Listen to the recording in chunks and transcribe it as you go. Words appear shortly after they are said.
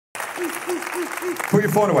Put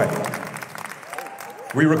your phone away.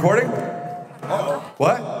 Were you recording?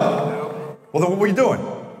 What? Well, then what were you doing?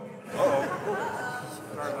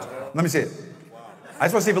 Let me see it. I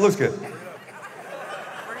just want to see if it looks good. Bring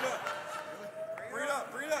it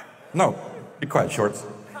up. No, be quiet, Shorts.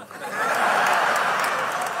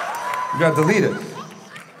 You gotta delete it.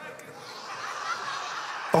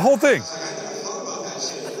 The whole thing.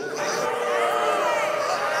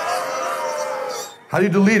 How do you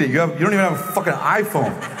delete it? You don't even have a fucking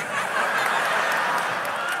iPhone.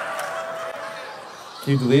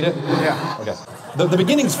 Can you delete it? Yeah. Okay. The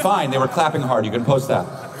beginning's fine. They were clapping hard. You can post that.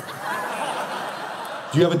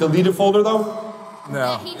 Do you have a deleted folder though?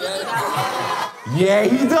 No. Yeah,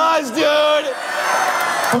 he does, dude.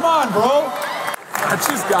 Come on, bro. I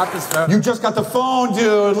just got this phone. You just got the phone,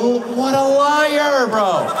 dude. What a liar,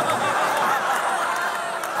 bro.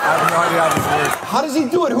 I have no idea how this works. How does he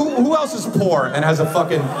do it? Who else is poor and has a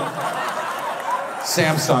fucking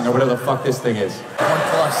Samsung or whatever the fuck this thing is?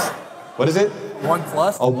 OnePlus. What is it?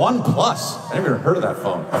 OnePlus? A OnePlus. I never even heard of that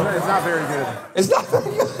phone. It's not very good. It's not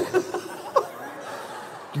very good.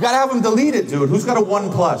 You gotta have him delete it, dude. Who's got a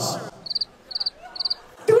OnePlus?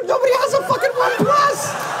 Dude, nobody has a fucking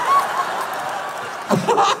OnePlus.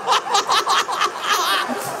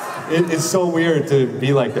 It's so weird to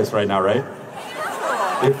be like this right now, right?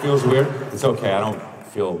 It feels weird. It's okay. I don't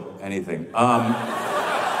feel anything. I'm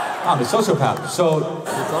a sociopath. So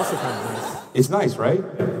It's also kind of nice. it's nice, right?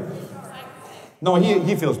 No,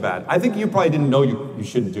 he feels bad. I think you probably didn't know you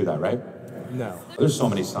shouldn't do that, right? No. There's so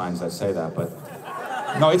many signs that say that, but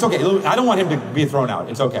no, it's okay. I don't want him to be thrown out.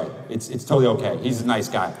 It's okay. It's totally okay. He's a nice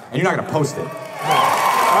guy, and you're not gonna post it. No.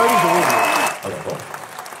 I already deleted it. Okay,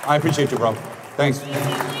 cool. I appreciate you, bro. Thanks.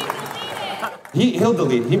 He'll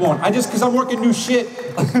delete. He won't. Because I'm working new shit.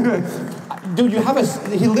 Dude,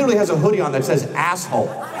 he literally has a hoodie on that says asshole.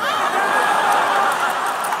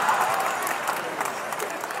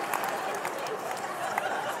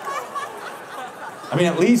 I mean,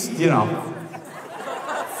 at least, you know.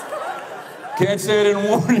 Can't say I didn't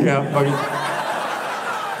warn you.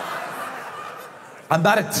 I'm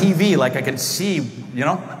not a TV, like I can see, you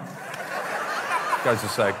know? Guys,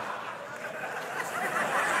 just like.